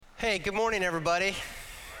Hey, good morning, everybody.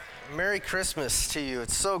 Merry Christmas to you.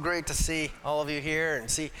 It's so great to see all of you here and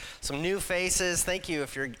see some new faces. Thank you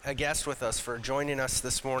if you're a guest with us for joining us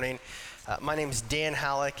this morning. My name is Dan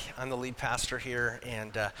Halleck. I'm the lead pastor here,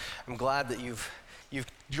 and I'm glad that you've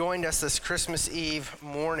joined us this Christmas Eve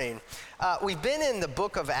morning. We've been in the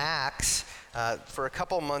book of Acts for a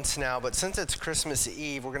couple months now, but since it's Christmas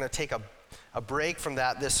Eve, we're going to take a break from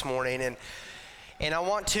that this morning, and I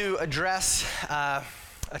want to address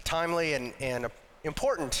a timely and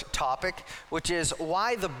important topic, which is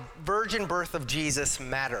why the virgin birth of Jesus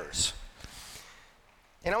matters.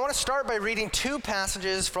 And I want to start by reading two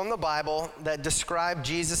passages from the Bible that describe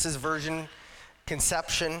Jesus' virgin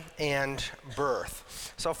conception and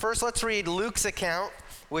birth. So first, let's read Luke's account,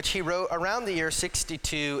 which he wrote around the year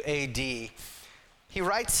 62 AD. He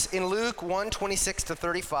writes in Luke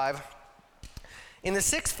 1:26-35, "In the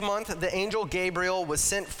 6th month, the angel Gabriel was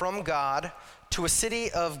sent from God to a city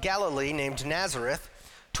of Galilee named Nazareth,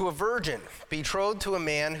 to a virgin betrothed to a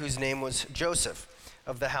man whose name was Joseph,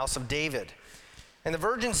 of the house of David. And the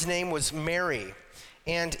virgin's name was Mary.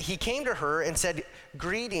 And he came to her and said,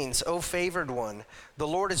 'Greetings, O favored one, the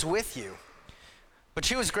Lord is with you.' But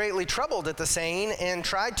she was greatly troubled at the saying and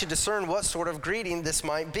tried to discern what sort of greeting this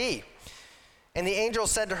might be. And the angel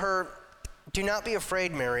said to her, 'Do not be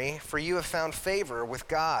afraid, Mary, for you have found favor with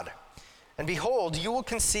God. And behold, you will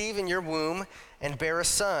conceive in your womb and bear a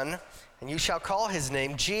son, and you shall call his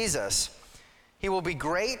name Jesus. He will be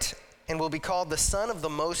great and will be called the Son of the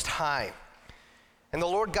Most High. And the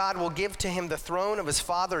Lord God will give to him the throne of his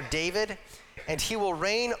father David, and he will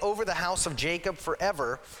reign over the house of Jacob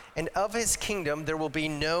forever, and of his kingdom there will be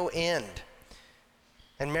no end.'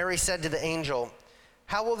 And Mary said to the angel,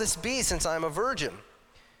 'How will this be, since I am a virgin?'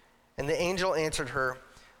 And the angel answered her,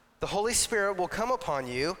 'The Holy Spirit will come upon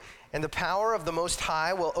you, and the power of the Most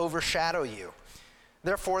High will overshadow you.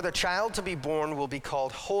 Therefore, the child to be born will be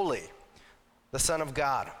called Holy, the Son of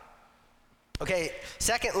God.'" Okay,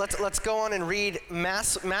 second, let's go on and read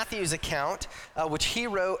Matthew's account, which he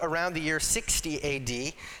wrote around the year 60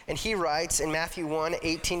 AD. And he writes in Matthew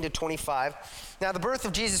 1:18-25, "Now the birth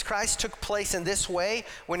of Jesus Christ took place in this way.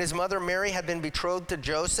 When his mother Mary had been betrothed to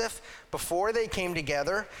Joseph, before they came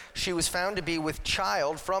together, she was found to be with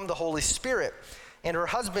child from the Holy Spirit. And her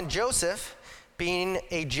husband Joseph, being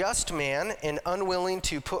a just man and unwilling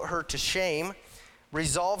to put her to shame,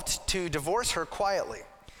 resolved to divorce her quietly.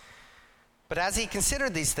 But as he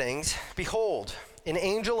considered these things, behold, an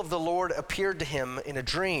angel of the Lord appeared to him in a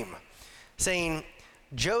dream, saying,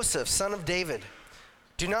 'Joseph, son of David,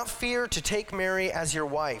 do not fear to take Mary as your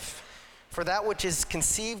wife, for that which is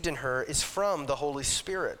conceived in her is from the Holy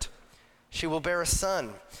Spirit. She will bear a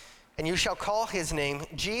son, and you shall call his name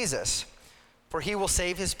Jesus, for he will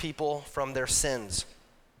save his people from their sins.'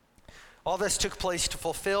 All this took place to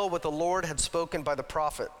fulfill what the Lord had spoken by the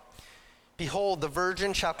prophet. 'Behold, the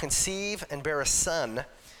virgin shall conceive and bear a son,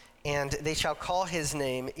 and they shall call his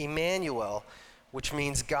name Emmanuel,' which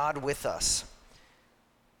means God with us.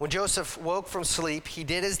 When Joseph woke from sleep, he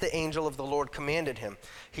did as the angel of the Lord commanded him.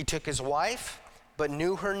 He took his wife, but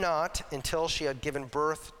knew her not until she had given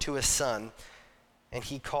birth to a son, and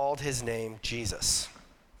he called his name Jesus."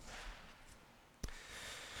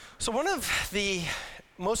 So one of the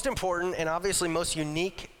most important and obviously most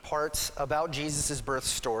unique parts about Jesus' birth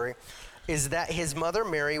story is that his mother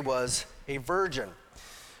Mary was a virgin.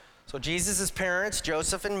 So Jesus' parents,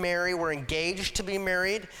 Joseph and Mary, were engaged to be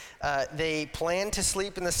married. They planned to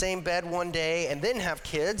sleep in the same bed one day and then have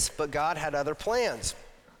kids, but God had other plans.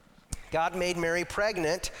 God made Mary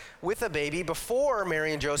pregnant with a baby before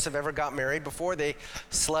Mary and Joseph ever got married, before they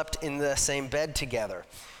slept in the same bed together.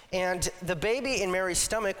 And the baby in Mary's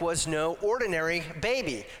stomach was no ordinary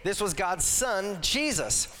baby. This was God's son,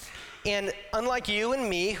 Jesus. And unlike you and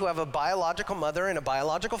me, who have a biological mother and a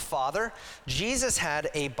biological father, Jesus had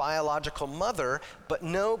a biological mother, but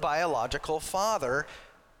no biological father,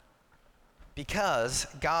 because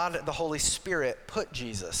God, the Holy Spirit, put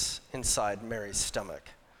Jesus inside Mary's stomach.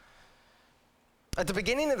 At the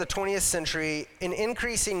beginning of the 20th century, an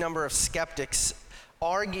increasing number of skeptics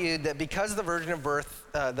argued that because the virgin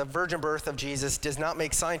birth of Jesus does not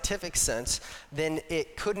make scientific sense, then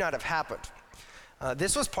it could not have happened.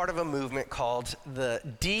 This was part of a movement called the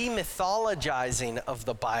demythologizing of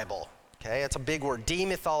the Bible. Okay, it's a big word,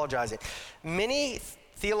 demythologizing. Many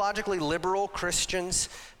theologically liberal Christians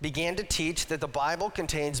began to teach that the Bible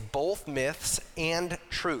contains both myths and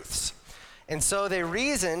truths. And so they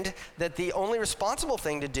reasoned that the only responsible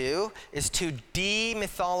thing to do is to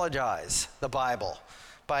demythologize the Bible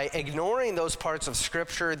by ignoring those parts of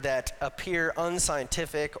Scripture that appear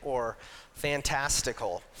unscientific or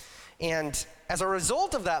fantastical. And As a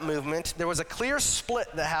result of that movement, there was a clear split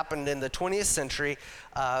that happened in the 20th century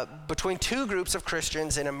between two groups of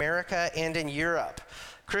Christians in America and in Europe.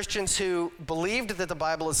 Christians who believed that the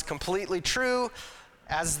Bible is completely true,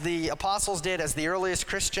 as the apostles did, as the earliest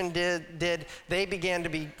Christian did, they began to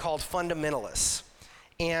be called fundamentalists.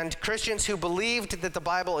 And Christians who believed that the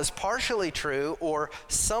Bible is partially true or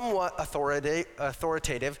somewhat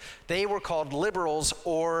authoritative, they were called liberals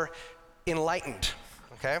or enlightened,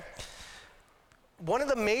 okay? One of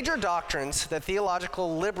the major doctrines that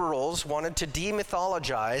theological liberals wanted to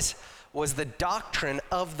demythologize was the doctrine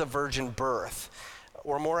of the virgin birth.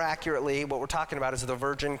 Or more accurately, what we're talking about is the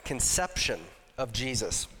virgin conception of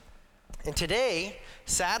Jesus. And today,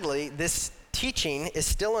 sadly, this teaching is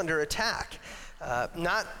still under attack.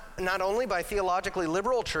 Not only by theologically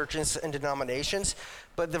liberal churches and denominations,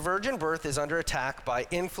 but the virgin birth is under attack by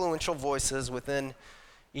influential voices within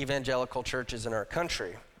evangelical churches in our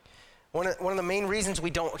country. One of the main reasons we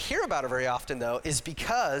don't hear about it very often, though, is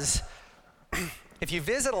because if you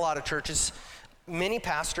visit a lot of churches, many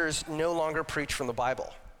pastors no longer preach from the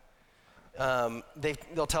Bible.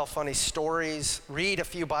 They'll tell funny stories, read a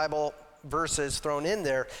few Bible verses thrown in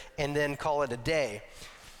there, and then call it a day.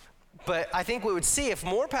 But I think we would see if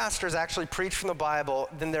more pastors actually preach from the Bible,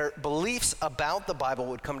 then their beliefs about the Bible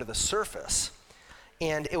would come to the surface.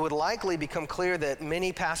 And it would likely become clear that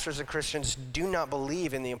many pastors and Christians do not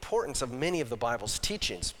believe in the importance of many of the Bible's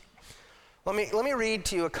teachings. Let me read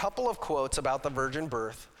to you a couple of quotes about the virgin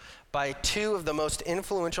birth by two of the most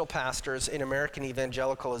influential pastors in American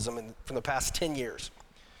evangelicalism from the past 10 years.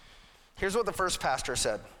 Here's what the first pastor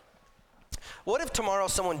said. What if tomorrow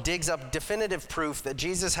someone digs up definitive proof that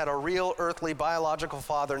Jesus had a real earthly biological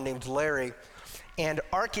father named Larry, and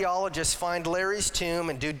archaeologists find Larry's tomb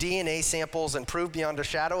and do DNA samples and prove beyond a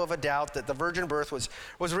shadow of a doubt that the virgin birth was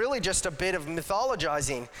really just a bit of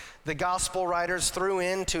mythologizing the gospel writers threw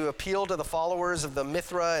in to appeal to the followers of the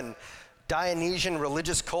Mithra and Dionysian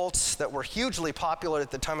religious cults that were hugely popular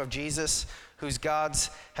at the time of Jesus, whose gods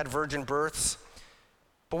had virgin births?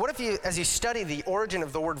 But what if as you study the origin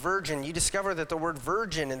of the word virgin, you discover that the word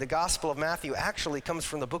virgin in the Gospel of Matthew actually comes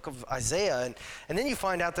from the book of Isaiah, and then you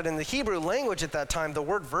find out that in the Hebrew language at that time, the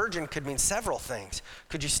word virgin could mean several things.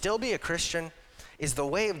 Could you still be a Christian? Is the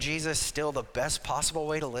way of Jesus still the best possible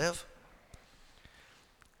way to live?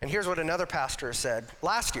 And here's what another pastor said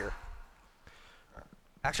last year.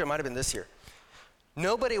 Actually, it might have been this year.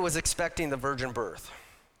 Nobody was expecting the virgin birth.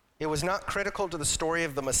 It was not critical to the story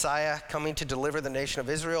of the Messiah coming to deliver the nation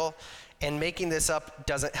of Israel, and making this up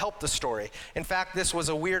doesn't help the story. In fact, this was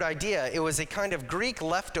a weird idea. It was a kind of Greek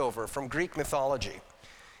leftover from Greek mythology.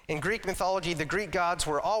 In Greek mythology, the Greek gods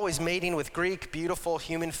were always mating with Greek, beautiful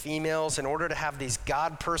human females in order to have these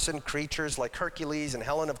god-person creatures like Hercules and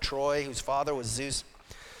Helen of Troy, whose father was Zeus.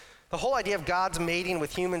 The whole idea of gods mating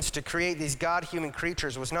with humans to create these god-human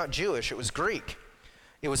creatures was not Jewish, it was Greek.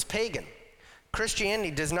 It was pagan.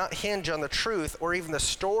 Christianity does not hinge on the truth or even the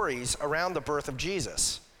stories around the birth of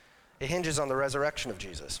Jesus. It hinges on the resurrection of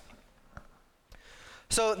Jesus.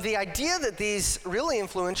 So the idea that these really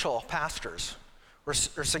influential pastors are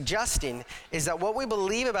suggesting is that what we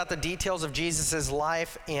believe about the details of Jesus'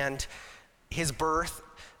 life and his birth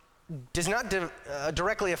does not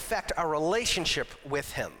directly affect our relationship with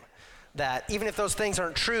him. That even if those things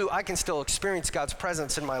aren't true, I can still experience God's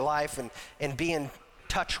presence in my life and be in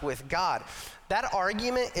touch with God. That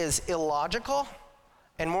argument is illogical,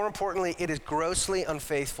 and more importantly, it is grossly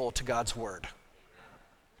unfaithful to God's word.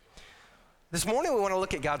 This morning, we want to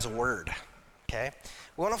look at God's word, okay?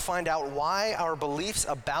 We want to find out why our beliefs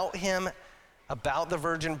about him, about the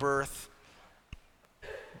virgin birth,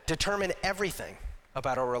 determine everything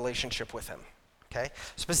about our relationship with him, okay?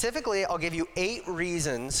 Specifically, I'll give you 8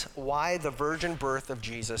 reasons why the virgin birth of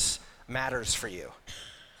Jesus matters for you.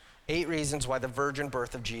 8 reasons why the virgin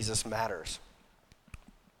birth of Jesus matters.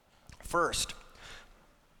 First,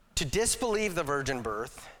 to disbelieve the virgin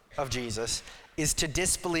birth of Jesus is to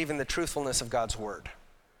disbelieve in the truthfulness of God's word.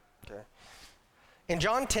 Okay? In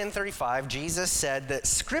John 10:35, Jesus said that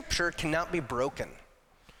Scripture cannot be broken.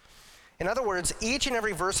 In other words, each and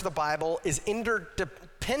every verse of the Bible is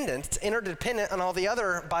interdependent on all the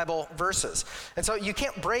other Bible verses. And so you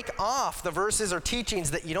can't break off the verses or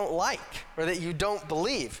teachings that you don't like or that you don't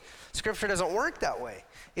believe. Scripture doesn't work that way.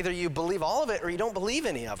 Either you believe all of it or you don't believe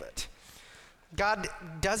any of it. God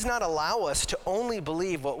does not allow us to only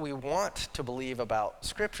believe what we want to believe about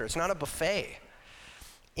Scripture. It's not a buffet.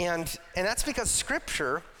 And that's because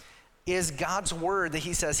Scripture is God's word that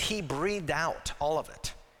he says he breathed out all of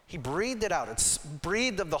it. He breathed it out. It's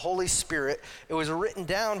breathed of the Holy Spirit. It was written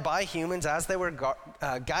down by humans as they were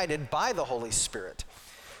guided by the Holy Spirit.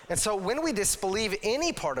 And so when we disbelieve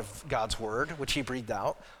any part of God's word, which he breathed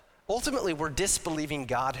out, ultimately we're disbelieving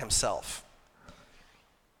God himself.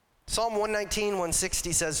 Psalm 119,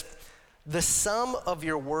 160 says, the sum of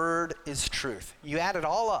your word is truth. You add it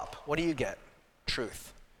all up, what do you get?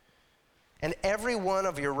 Truth. And every one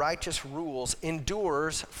of your righteous rules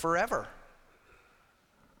endures forever.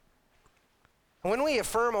 When we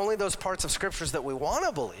affirm only those parts of scriptures that we want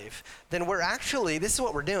to believe, then we're actually, this is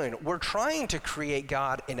what we're doing, we're trying to create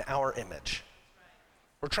God in our image.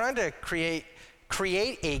 We're trying to create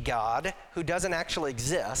a God who doesn't actually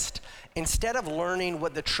exist instead of learning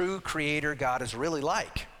what the true creator God is really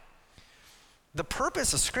like. The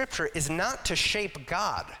purpose of scripture is not to shape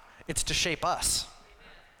God, it's to shape us.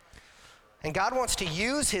 And God wants to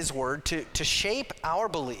use his word to shape our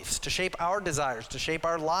beliefs, to shape our desires, to shape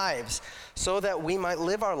our lives so that we might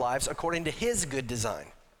live our lives according to his good design.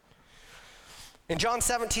 In John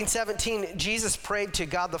 17:17, Jesus prayed to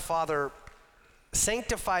God the Father,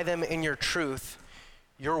 sanctify them in your truth.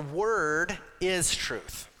 Your word is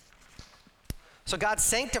truth. So God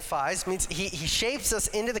sanctifies, means he shapes us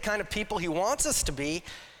into the kind of people he wants us to be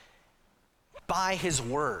by his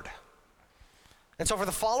word. And so for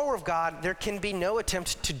the follower of God, there can be no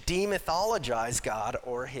attempt to demythologize God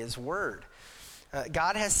or his word.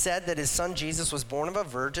 God has said that his son Jesus was born of a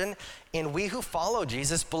virgin, and we who follow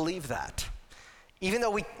Jesus believe that. Even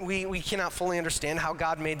though we cannot fully understand how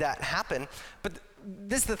God made that happen, but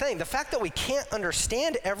this is the thing, the fact that we can't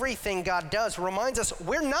understand everything God does reminds us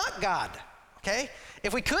we're not God, okay?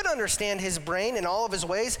 If we could understand his brain and all of his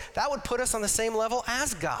ways, that would put us on the same level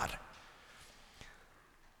as God.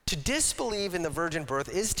 To disbelieve in the virgin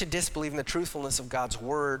birth is to disbelieve in the truthfulness of God's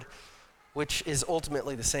word, which is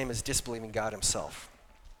ultimately the same as disbelieving God himself.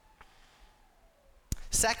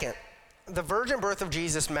 Second, the virgin birth of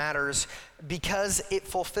Jesus matters because it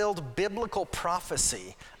fulfilled biblical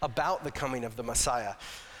prophecy about the coming of the Messiah.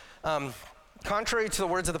 Contrary to the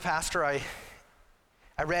words of the pastor I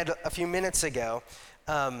read a few minutes ago,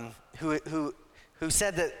 who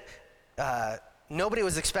said that nobody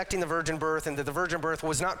was expecting the virgin birth and that the virgin birth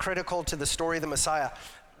was not critical to the story of the Messiah.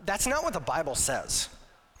 That's not what the Bible says,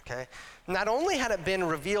 okay? Not only had it been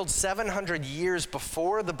revealed 700 years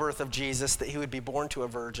before the birth of Jesus that he would be born to a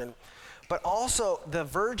virgin, but also the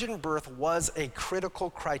virgin birth was a critical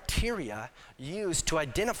criteria used to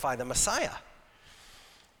identify the Messiah.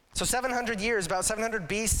 So 700 years, about 700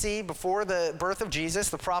 BC, before the birth of Jesus,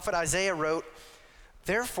 the prophet Isaiah wrote,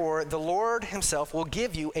 therefore the Lord himself will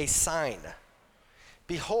give you a sign.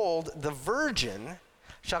 Behold, the virgin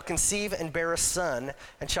shall conceive and bear a son,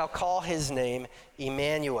 and shall call his name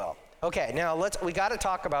Emmanuel. Okay, now we got to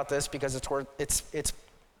talk about this because it's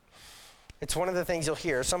one of the things you'll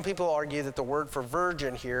hear. Some people argue that the word for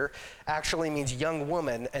virgin here actually means young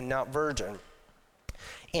woman and not virgin.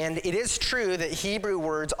 And it is true that Hebrew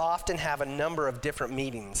words often have a number of different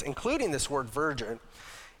meanings, including this word virgin.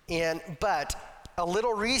 But a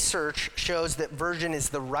little research shows that virgin is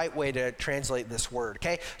the right way to translate this word,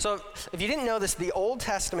 okay? So if you didn't know this, the Old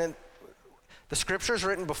Testament, the scriptures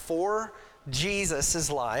written before Jesus'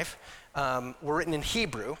 life were written in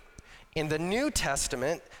Hebrew. In the New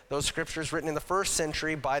Testament, those scriptures written in the first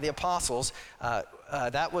century by the apostles,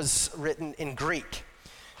 that was written in Greek.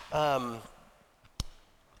 And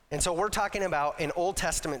so we're talking about an Old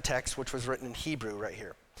Testament text which was written in Hebrew right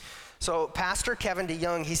here. So Pastor Kevin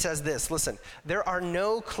DeYoung, he says this, listen, there are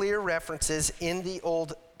no clear references in the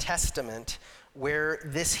Old Testament where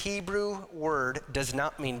this Hebrew word does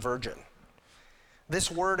not mean virgin. This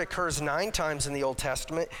word occurs 9 times in the Old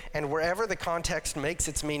Testament, and wherever the context makes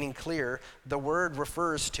its meaning clear, the word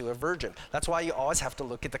refers to a virgin. That's why you always have to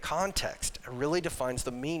look at the context. It really defines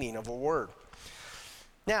the meaning of a word.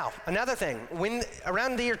 Now, another thing, when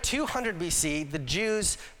around the year 200 BC, the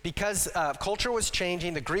Jews, because culture was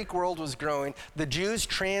changing, the Greek world was growing, the Jews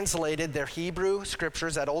translated their Hebrew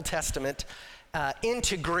scriptures, that Old Testament,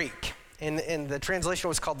 into Greek. And the translation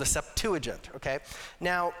was called the Septuagint, okay?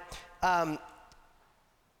 Now,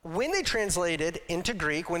 when they translated into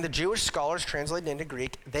Greek, when the Jewish scholars translated into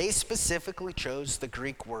Greek, they specifically chose the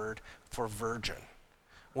Greek word for virgin,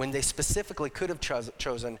 when they specifically could have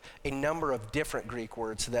chosen a number of different Greek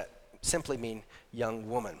words that simply mean young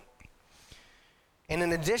woman. And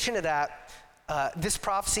in addition to that, this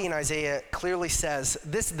prophecy in Isaiah clearly says,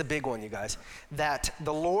 this is the big one, you guys, that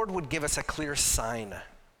the Lord would give us a clear sign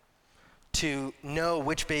to know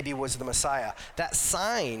which baby was the Messiah. That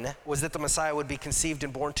sign was that the Messiah would be conceived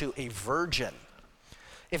and born to a virgin.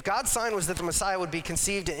 If God's sign was that the Messiah would be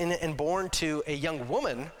conceived and born to a young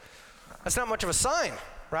woman, that's not much of a sign,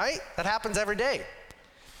 right? That happens every day.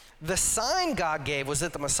 The sign God gave was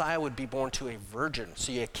that the Messiah would be born to a virgin,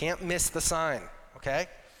 so you can't miss the sign, okay?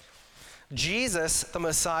 Jesus, the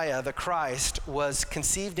Messiah, the Christ, was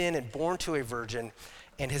conceived in and born to a virgin,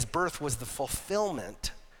 and his birth was the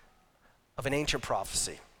fulfillment of an ancient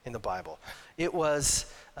prophecy in the Bible. It was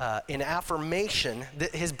an affirmation,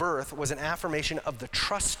 that his birth was an affirmation of the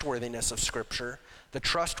trustworthiness of Scripture, the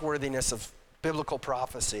trustworthiness of biblical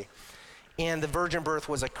prophecy. And the virgin birth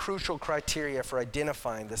was a crucial criteria for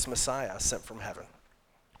identifying this Messiah sent from heaven.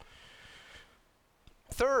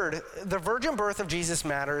 Third, the virgin birth of Jesus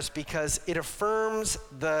matters because it affirms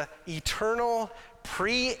the eternal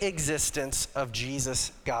pre-existence of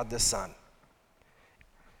Jesus, God the Son.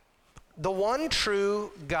 The one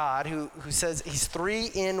true God who says he's three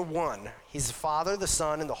in one, he's the Father, the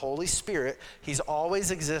Son, and the Holy Spirit, he's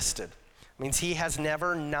always existed. It means he has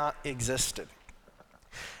never not existed.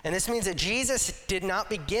 And this means that Jesus did not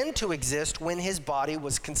begin to exist when his body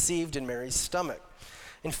was conceived in Mary's stomach.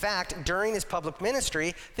 In fact, during his public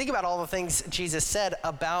ministry, think about all the things Jesus said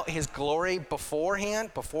about his glory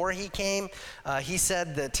beforehand, before he came. He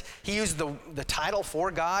said that he used the title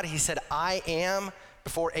for God. He said, I am.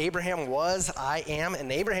 Before Abraham was, I am.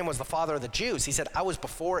 And Abraham was the father of the Jews. He said, I was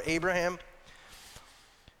before Abraham.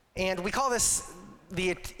 And we call this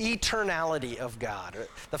the eternality of God,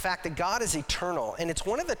 the fact that God is eternal. And it's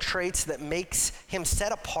one of the traits that makes him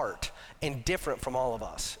set apart and different from all of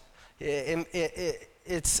us.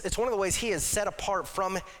 It's one of the ways he is set apart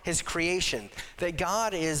from his creation, that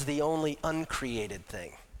God is the only uncreated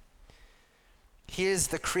thing. He is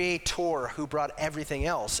the creator who brought everything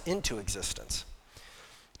else into existence.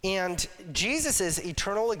 And Jesus'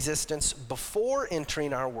 eternal existence before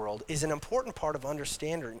entering our world is an important part of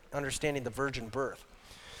understanding the virgin birth.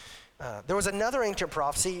 There was another ancient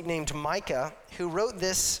prophecy named Micah who wrote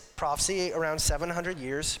this prophecy around 700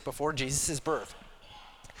 years before Jesus' birth.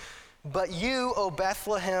 But you, O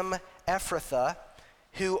Bethlehem Ephrathah,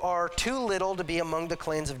 who are too little to be among the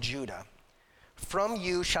clans of Judah, from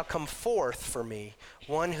you shall come forth for me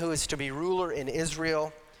one who is to be ruler in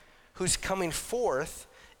Israel, whose coming forth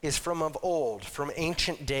is from of old, from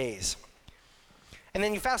ancient days. And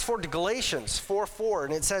then you fast forward to Galatians 4:4,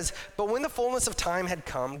 and it says, but when the fullness of time had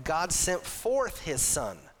come, God sent forth his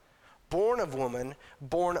son, born of woman,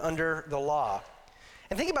 born under the law.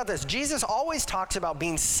 And think about this, Jesus always talks about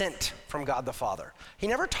being sent from God the Father. He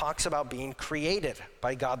never talks about being created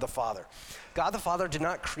by God the Father. God the Father did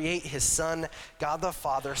not create his son. God the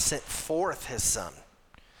Father sent forth his son.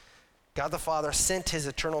 God the Father sent his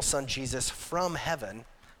eternal son, Jesus, from heaven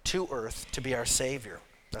to earth to be our Savior.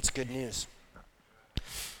 That's good news.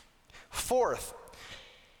 Fourth,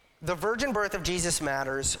 the virgin birth of Jesus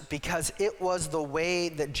matters because it was the way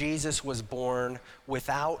that Jesus was born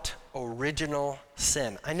without original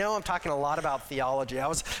sin. I know I'm talking a lot about theology. I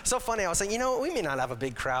was so funny. I was saying, we may not have a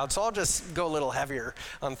big crowd, so I'll just go a little heavier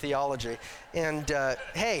on theology. And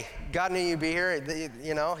hey, God knew you'd be here.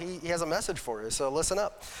 He has a message for you, so listen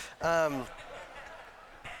up.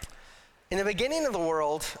 In the beginning of the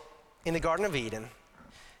world, in the Garden of Eden,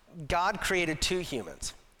 God created two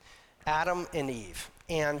humans, Adam and Eve.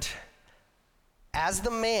 And as the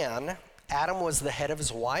man, Adam was the head of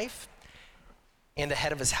his wife and the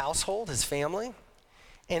head of his household, his family.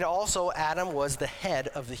 And also Adam was the head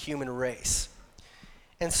of the human race.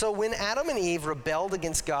 And so when Adam and Eve rebelled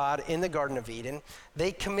against God in the Garden of Eden,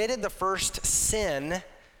 they committed the first sin,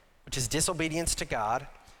 which is disobedience to God.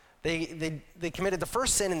 They committed the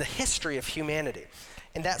first sin in the history of humanity.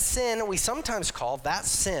 And that sin, we sometimes call that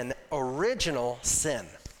sin original sin.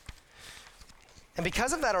 And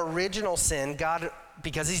because of that original sin, God,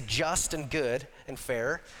 because he's just and good and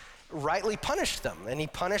fair, rightly punished them. And he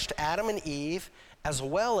punished Adam and Eve as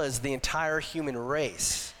well as the entire human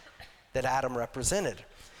race that Adam represented.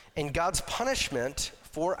 And God's punishment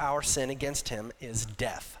for our sin against him is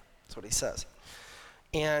death. That's what he says.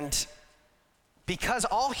 And because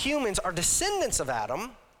all humans are descendants of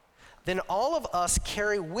Adam, then all of us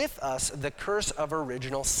carry with us the curse of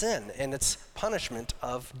original sin and its punishment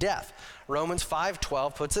of death. Romans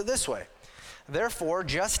 5:12 puts it this way. Therefore,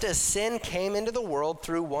 just as sin came into the world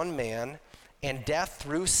through one man, and death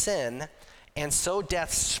through sin, and so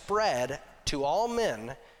death spread to all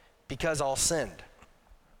men because all sinned.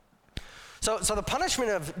 So the punishment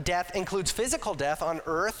of death includes physical death on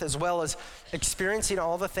earth, as well as experiencing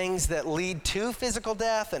all the things that lead to physical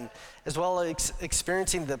death, and as well as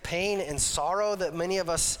experiencing the pain and sorrow that many of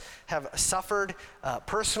us have suffered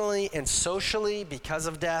personally and socially because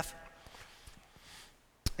of death.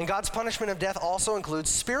 And God's punishment of death also includes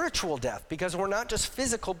spiritual death, because we're not just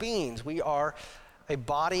physical beings. We are a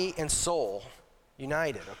body and soul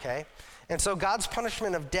united, okay? And so God's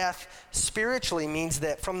punishment of death spiritually means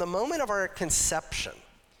that from the moment of our conception,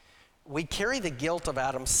 we carry the guilt of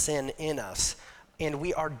Adam's sin in us, and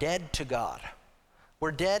we are dead to God.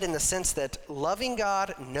 We're dead in the sense that loving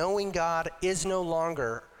God, knowing God is no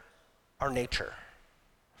longer our nature.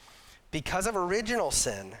 Because of original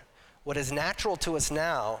sin, what is natural to us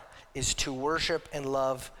now is to worship and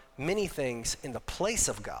love many things in the place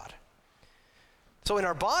of God. So in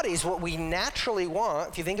our bodies, what we naturally want,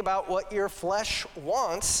 if you think about what your flesh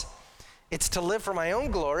wants, it's to live for my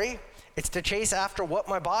own glory. It's to chase after what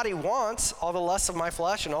my body wants, all the lusts of my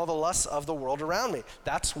flesh and all the lusts of the world around me.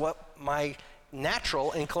 That's what my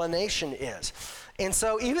natural inclination is. And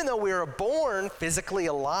so even though we are born physically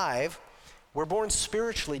alive, we're born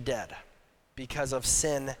spiritually dead because of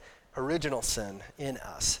sin, original sin in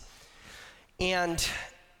us. And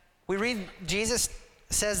we read, Jesus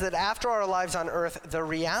says that after our lives on earth, the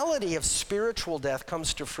reality of spiritual death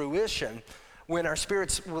comes to fruition when our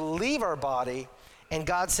spirits will leave our body and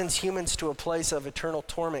God sends humans to a place of eternal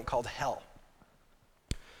torment called hell.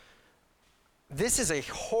 This is a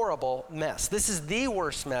horrible mess. This is the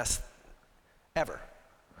worst mess ever.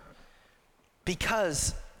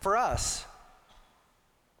 Because for us,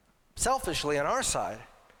 selfishly on our side,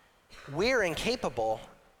 we're incapable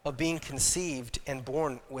of being conceived and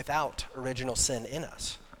born without original sin in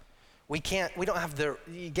us. We don't have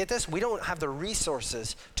you get this? We don't have the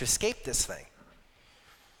resources to escape this thing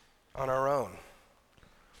on our own.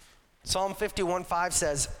 Psalm 51:5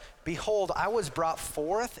 says, "Behold, I was brought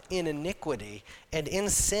forth in iniquity, and in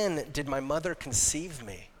sin did my mother conceive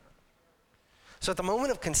me." So at the moment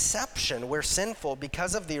of conception, we're sinful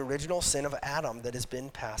because of the original sin of Adam that has been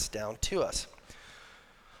passed down to us.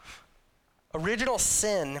 Original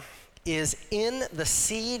sin is in the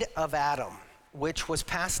seed of Adam, which was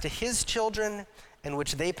passed to his children, and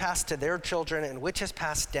which they passed to their children, and which is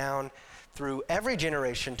passed down through every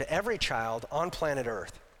generation to every child on planet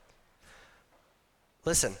Earth.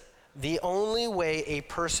 Listen, the only way a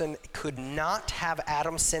person could not have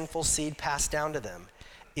Adam's sinful seed passed down to them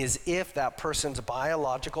is if that person's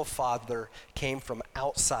biological father came from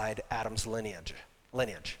outside Adam's lineage.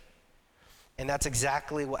 And that's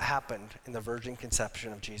exactly what happened in the virgin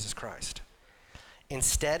conception of Jesus Christ.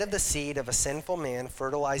 Instead of the seed of a sinful man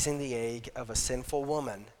fertilizing the egg of a sinful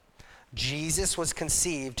woman, Jesus was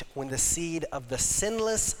conceived when the seed of the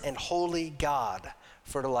sinless and holy God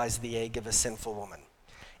fertilized the egg of a sinful woman.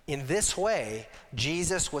 In this way,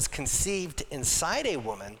 Jesus was conceived inside a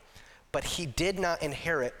woman, but he did not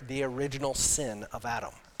inherit the original sin of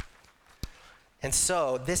Adam. And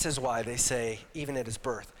so this is why they say, even at his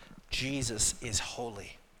birth, Jesus is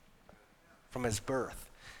holy from his birth.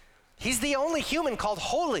 He's the only human called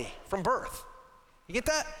holy from birth. You get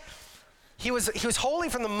that? He was holy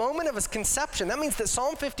from the moment of his conception. That means that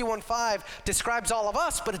Psalm 51:5 describes all of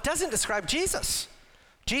us, but it doesn't describe Jesus.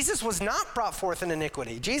 Jesus was not brought forth in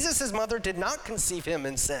iniquity. Jesus' mother did not conceive him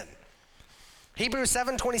in sin. Hebrews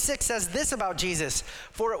 7:26 says this about Jesus,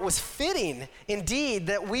 "For it was fitting indeed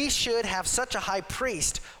that we should have such a high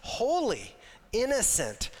priest, holy,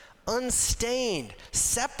 innocent, unstained,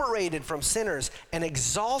 separated from sinners, and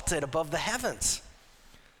exalted above the heavens."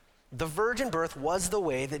 The virgin birth was the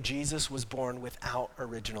way that Jesus was born without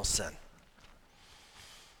original sin.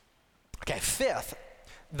 Okay, fifth,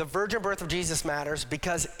 the virgin birth of Jesus matters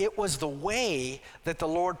because it was the way that the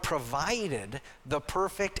Lord provided the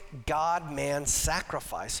perfect God-man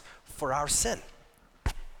sacrifice for our sin.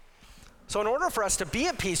 So in order for us to be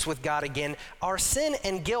at peace with God again, our sin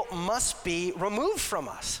and guilt must be removed from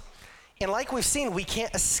us. And like we've seen, we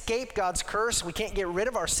can't escape God's curse. We can't get rid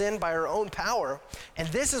of our sin by our own power. And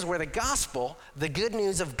this is where the gospel, the good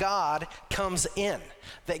news of God, comes in.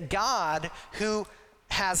 That God, who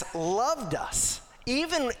has loved us,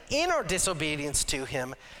 even in our disobedience to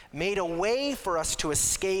him, made a way for us to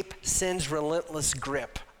escape sin's relentless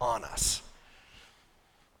grip on us.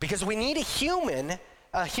 Because we need a human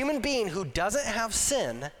being who doesn't have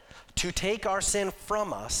sin to take our sin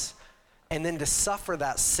from us and then to suffer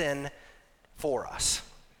that sin for us.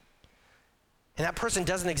 And that person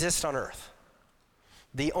doesn't exist on earth.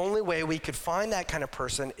 The only way we could find that kind of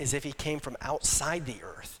person is if he came from outside the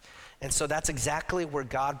earth. And so that's exactly where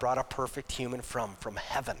God brought a perfect human from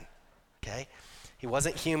heaven, okay? He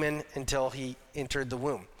wasn't human until he entered the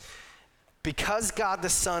womb. Because God the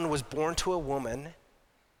Son was born to a woman,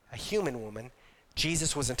 a human woman,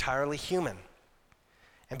 Jesus was entirely human.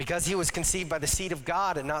 And because he was conceived by the seed of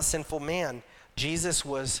God and not sinful man, Jesus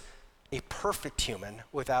was a perfect human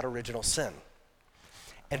without original sin.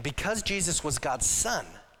 And because Jesus was God's Son,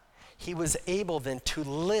 he was able then to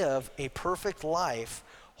live a perfect life,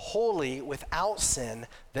 holy, without sin,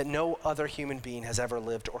 that no other human being has ever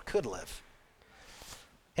lived or could live.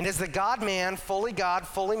 And as the God-man, fully God,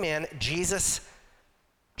 fully man, Jesus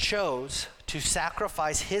chose to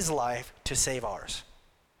sacrifice his life to save ours.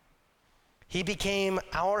 He became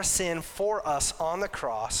our sin for us on the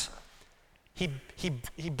cross.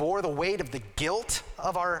 He bore the weight of the guilt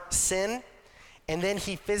of our sin, and then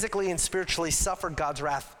he physically and spiritually suffered God's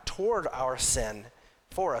wrath toward our sin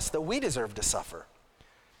for us that we deserve to suffer.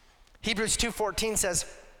 Hebrews 2:14 says,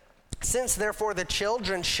 "Since therefore the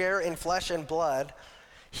children share in flesh and blood,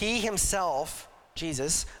 he himself,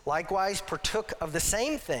 Jesus, likewise partook of the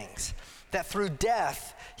same things, that through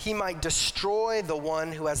death he might destroy the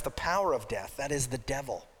one who has the power of death, that is the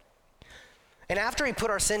devil. And after he put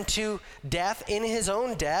our sin to death in his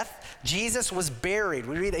own death, Jesus was buried."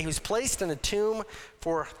 We read that he was placed in a tomb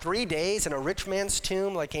for 3 days, in a rich man's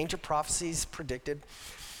tomb, like ancient prophecies predicted.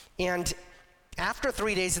 And after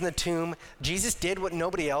 3 days in the tomb, Jesus did what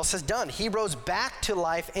nobody else has done. He rose back to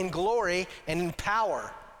life in glory and in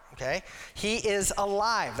power. Okay? He is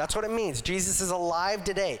alive. That's what it means. Jesus is alive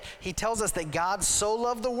today. He tells us that God so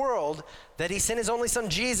loved the world that he sent his only son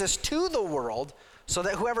Jesus to the world so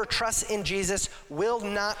that whoever trusts in Jesus will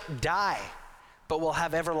not die, but will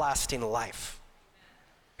have everlasting life.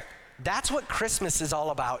 That's what Christmas is all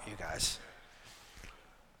about, you guys.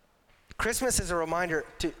 Christmas is a reminder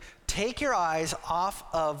to take your eyes off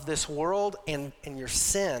of this world and your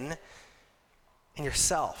sin and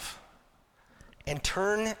yourself, and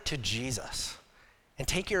turn to Jesus and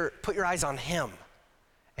put your eyes on him.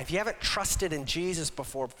 And if you haven't trusted in Jesus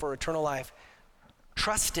before for eternal life,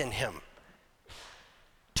 trust in him.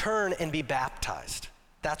 Turn and be baptized.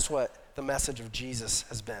 That's what the message of Jesus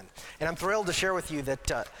has been. And I'm thrilled to share with you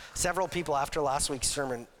that several people after last week's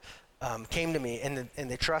sermon came to me and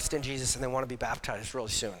they trust in Jesus and they want to be baptized really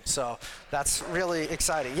soon. So that's really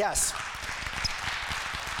exciting. Yes.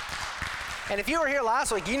 And if you were here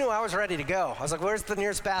last week, you knew I was ready to go. I was like, where's the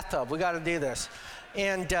nearest bathtub? We got to do this.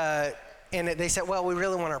 And they said, well, we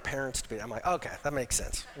really want our parents to be. I'm like, okay, that makes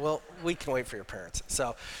sense. Well, we can wait for your parents.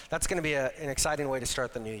 So that's going to be an exciting way to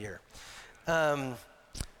start the new year. The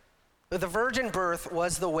virgin birth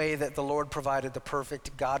was the way that the Lord provided the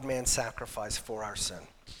perfect God-man sacrifice for our sin.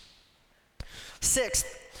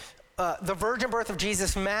 Sixth, the virgin birth of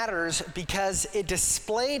Jesus matters because it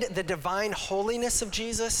displayed the divine holiness of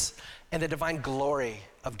Jesus and the divine glory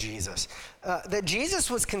of Jesus. That Jesus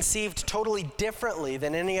was conceived totally differently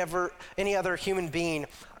than any other human being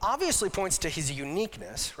obviously points to his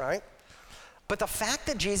uniqueness, right? But the fact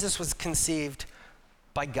that Jesus was conceived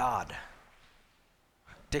by God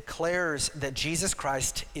declares that Jesus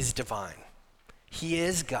Christ is divine. He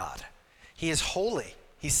is God. He is holy.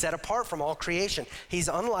 He's set apart from all creation. He's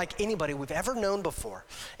unlike anybody we've ever known before.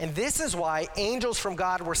 And this is why angels from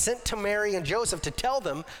God were sent to Mary and Joseph to tell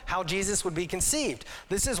them how Jesus would be conceived.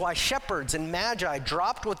 This is why shepherds and magi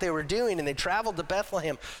dropped what they were doing and they traveled to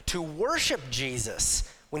Bethlehem to worship Jesus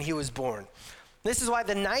when he was born. This is why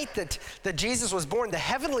the night that Jesus was born, the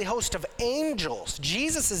heavenly host of angels,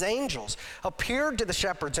 Jesus' angels, appeared to the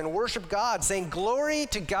shepherds and worshiped God, saying, "Glory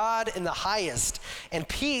to God in the highest, and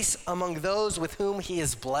peace among those with whom he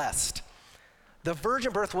is blessed." The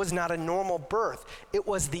virgin birth was not a normal birth. It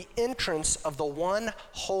was the entrance of the one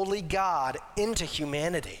holy God into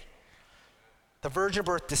humanity. The virgin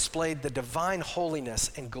birth displayed the divine holiness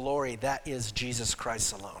and glory that is Jesus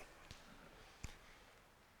Christ alone.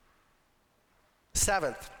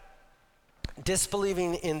 Seventh,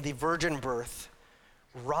 disbelieving in the virgin birth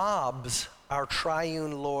robs our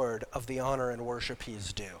triune Lord of the honor and worship he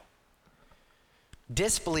is due.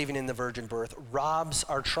 Disbelieving in the virgin birth robs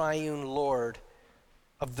our triune Lord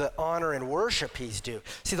of the honor and worship he's due.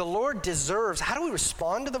 See, the Lord deserves, how do we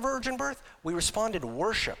respond to the virgin birth? We respond in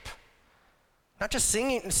worship. Not just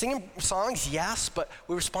singing songs, yes, but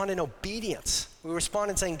we respond in obedience. We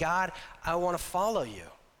respond in saying, God, I want to follow you.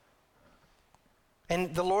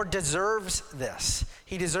 And the Lord deserves this.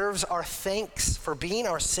 He deserves our thanks for being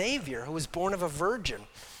our Savior who was born of a virgin.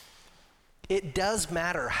 It does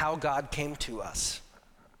matter how God came to us,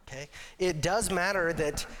 okay? It does matter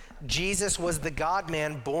that Jesus was the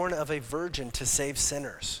God-man born of a virgin to save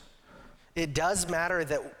sinners. It does matter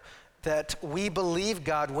that we believe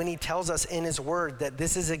God when he tells us in his word that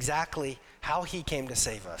this is exactly how he came to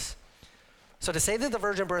save us. So to say that the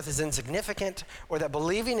virgin birth is insignificant or that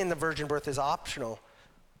believing in the virgin birth is optional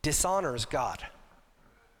dishonors God.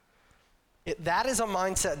 That is a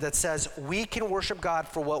mindset that says we can worship God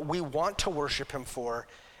for what we want to worship him for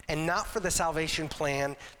and not for the salvation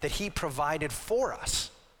plan that he provided for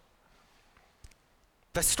us.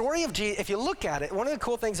 The story of Jesus, if you look at it, one of the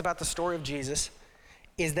cool things about the story of Jesus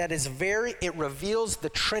is that it reveals the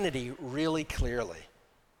Trinity really clearly,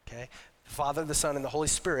 okay? The Father, the Son, and the Holy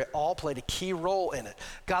Spirit all played a key role in it.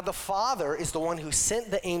 God the Father is the one who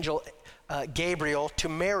sent the angel Gabriel to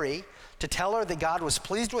Mary to tell her that God was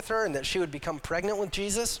pleased with her and that she would become pregnant with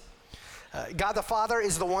Jesus. God the Father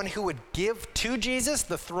is the one who would give to Jesus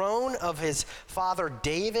the throne of his father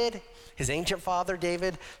David, his ancient father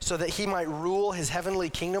David, so that he might rule his heavenly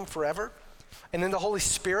kingdom forever. And then the Holy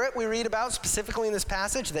Spirit we read about specifically in this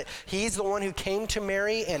passage, that he's the one who came to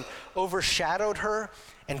Mary and overshadowed her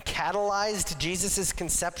and catalyzed Jesus'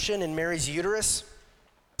 conception in Mary's uterus.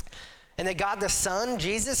 And that God the Son,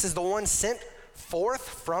 Jesus, is the one sent forth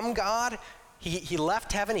from God. He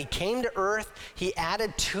left heaven, he came to earth, he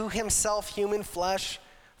added to himself human flesh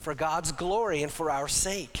for God's glory and for our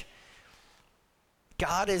sake.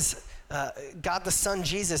 God the Son,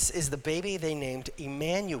 Jesus, is the baby they named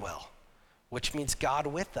Emmanuel, which means God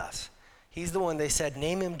with us. He's the one they said,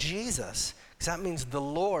 name him Jesus, because that means the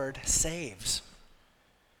Lord saves.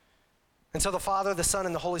 And so the Father, the Son,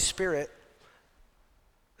 and the Holy Spirit,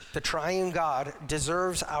 the triune God,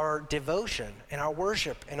 deserves our devotion and our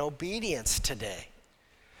worship and obedience today.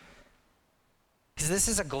 Because this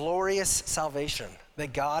is a glorious salvation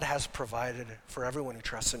that God has provided for everyone who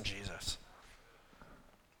trusts in Jesus.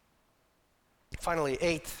 Finally,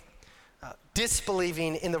 eighth,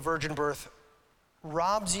 disbelieving in the virgin birth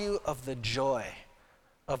robs you of the joy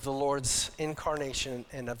of the Lord's incarnation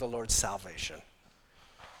and of the Lord's salvation.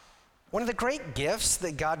 One of the great gifts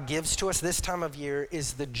that God gives to us this time of year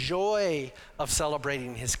is the joy of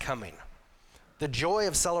celebrating his coming. The joy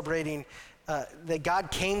of celebrating that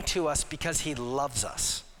God came to us because he loves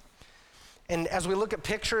us. And as we look at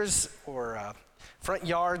pictures or front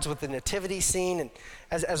yards with the nativity scene, and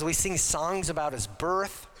as we sing songs about his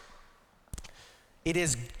birth, it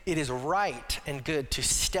is right and good to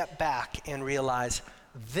step back and realize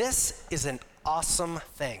this is an awesome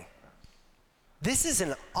thing. This is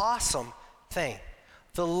an awesome thing.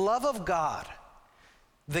 The love of God,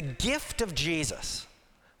 the gift of Jesus,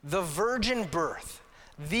 the virgin birth,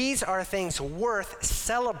 these are things worth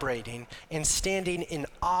celebrating and standing in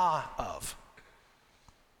awe of.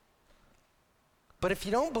 But if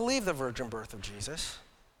you don't believe the virgin birth of Jesus,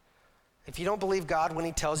 if you don't believe God when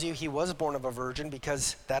he tells you he was born of a virgin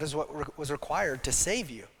because that is what was required to save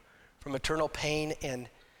you from eternal pain and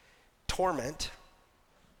torment,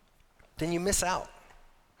 then you miss out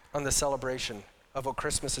on the celebration of what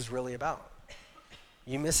Christmas is really about.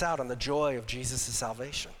 You miss out on the joy of Jesus'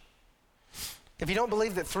 salvation. If you don't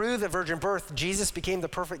believe that through the virgin birth, Jesus became the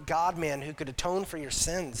perfect God-man who could atone for your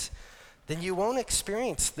sins, then you won't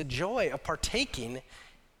experience the joy of partaking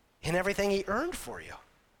in everything he earned for you.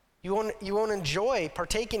 You won't enjoy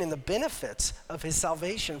partaking in the benefits of his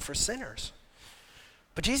salvation for sinners.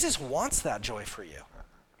 But Jesus wants that joy for you.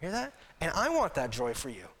 Hear that? And I want that joy for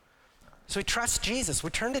you. So we trust Jesus. We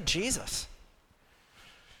turn to Jesus.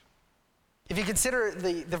 If you consider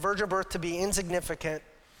the virgin birth to be insignificant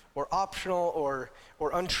or optional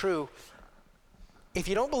or untrue, if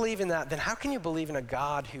you don't believe in that, then how can you believe in a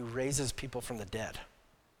God who raises people from the dead?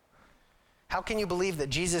 How can you believe that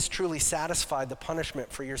Jesus truly satisfied the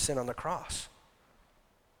punishment for your sin on the cross?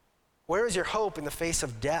 Where is your hope in the face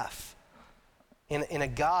of death? In a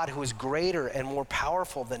God who is greater and more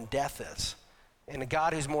powerful than death is? In a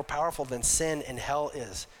God who's more powerful than sin and hell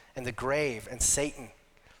is, and the grave and Satan?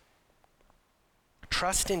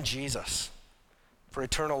 Trust in Jesus for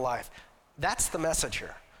eternal life. That's the message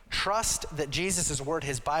here. Trust that Jesus' word,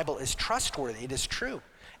 his Bible, is trustworthy, it is true,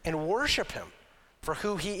 and worship him for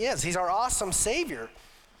who he is. He's our awesome Savior,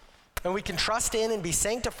 and we can trust in and be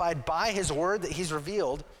sanctified by his word that he's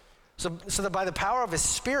revealed, so that by the power of his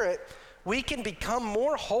Spirit, we can become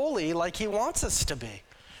more holy like he wants us to be.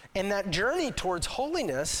 And that journey towards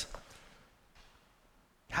holiness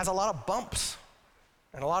has a lot of bumps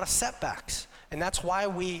and a lot of setbacks, and that's why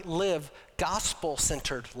we live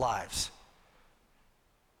gospel-centered lives.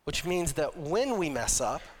 Which means that when we mess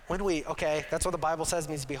up, okay, that's what the Bible says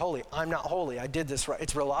means to be holy. I'm not holy. I did this right.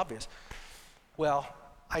 It's real obvious. Well,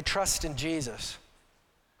 I trust in Jesus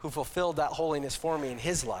who fulfilled that holiness for me in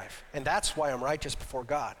his life. And that's why I'm righteous before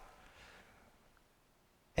God.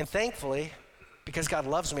 And thankfully, because God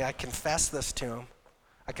loves me, I confess this to him.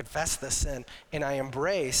 I confess this sin, and I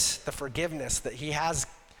embrace the forgiveness that he has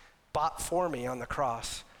bought for me on the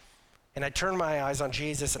cross. And I turn my eyes on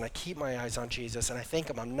Jesus, and I keep my eyes on Jesus, and I thank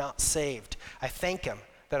him I'm not saved. I thank him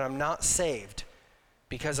that I'm not saved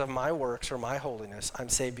because of my works or my holiness. I'm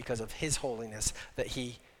saved because of his holiness that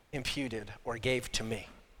he imputed or gave to me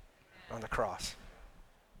on the cross.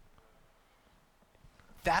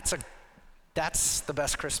 That's the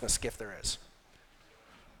best Christmas gift there is.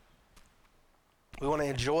 We want to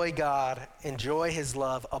enjoy God, enjoy his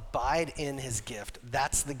love, abide in his gift.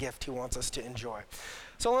 That's the gift he wants us to enjoy.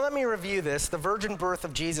 So let me review this. The virgin birth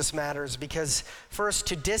of Jesus matters because, first,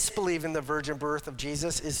 to disbelieve in the virgin birth of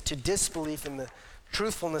Jesus is to disbelieve in the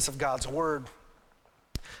truthfulness of God's word.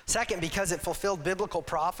 Second, because it fulfilled biblical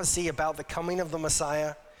prophecy about the coming of the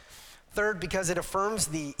Messiah. Third, because it affirms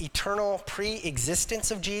the eternal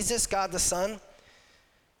pre-existence of Jesus, God the Son.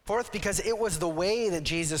 Fourth, because it was the way that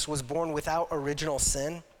Jesus was born without original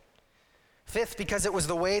sin. Fifth, because it was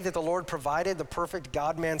the way that the Lord provided the perfect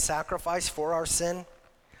God-man sacrifice for our sin.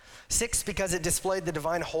 Sixth, because it displayed the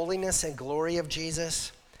divine holiness and glory of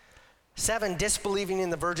Jesus. 7, disbelieving in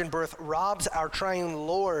the virgin birth robs our triune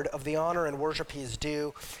Lord of the honor and worship he is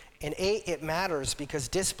due. And 8, it matters because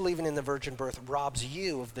disbelieving in the virgin birth robs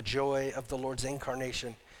you of the joy of the Lord's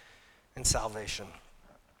incarnation and salvation.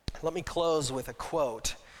 Let me close with a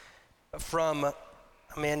quote from a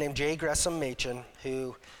man named J. Gresham Machen,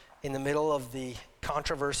 who, in the middle of the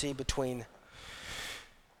controversy between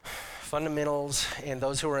fundamentals and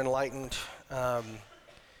those who are enlightened,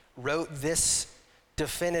 wrote this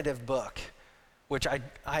definitive book, which I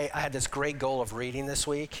had this great goal of reading this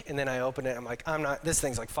week, and then I opened it, I'm like, this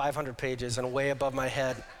thing's like 500 pages and way above my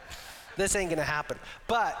head. This ain't gonna happen.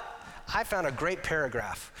 But I found a great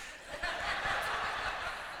paragraph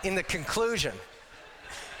in the conclusion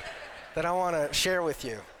that I wanna share with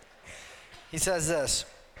you. He says this: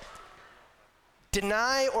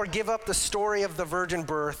 deny or give up the story of the virgin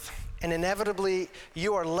birth, and inevitably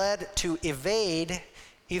you are led to evade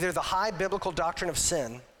either the high biblical doctrine of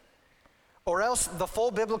sin or else the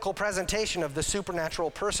full biblical presentation of the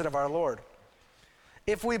supernatural person of our Lord.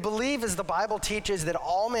 If we believe, as the Bible teaches, that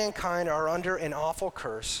all mankind are under an awful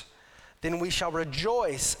curse, then we shall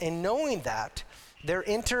rejoice in knowing that there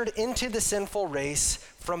entered into the sinful race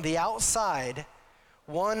from the outside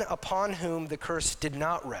one upon whom the curse did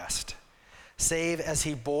not rest, save as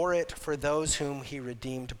he bore it for those whom he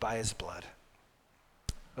redeemed by his blood.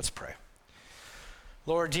 Let's pray.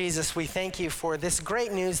 Lord Jesus, we thank you for this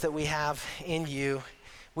great news that we have in you.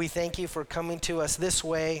 We thank you for coming to us this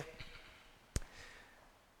way.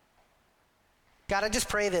 God, I just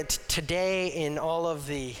pray that today, in all of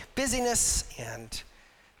the busyness and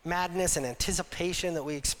madness and anticipation that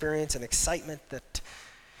we experience and excitement, that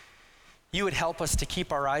you would help us to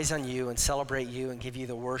keep our eyes on you and celebrate you and give you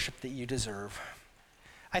the worship that you deserve.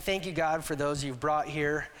 I thank you, God, for those you've brought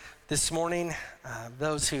here this morning,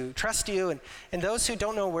 those who trust you and those who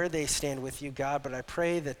don't know where they stand with you, God. But I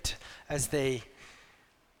pray that as they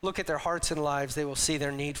look at their hearts and lives, they will see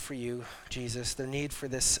their need for you, Jesus, their need for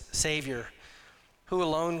this Savior who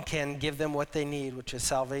alone can give them what they need, which is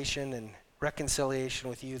salvation and reconciliation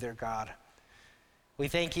with you, their God. We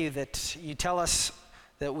thank you that you tell us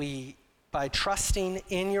that we, by trusting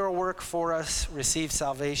in your work for us, receive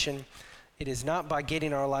salvation. It is not by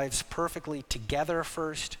getting our lives perfectly together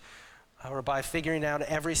first, or by figuring out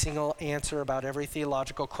every single answer about every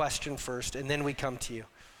theological question first, and then we come to you.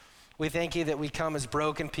 We thank you that we come as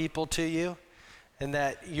broken people to you, and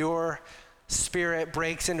that your Spirit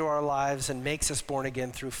breaks into our lives and makes us born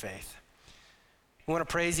again through faith. We want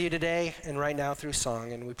to praise you today and right now through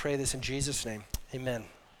song, and we pray this in Jesus' name. Amen.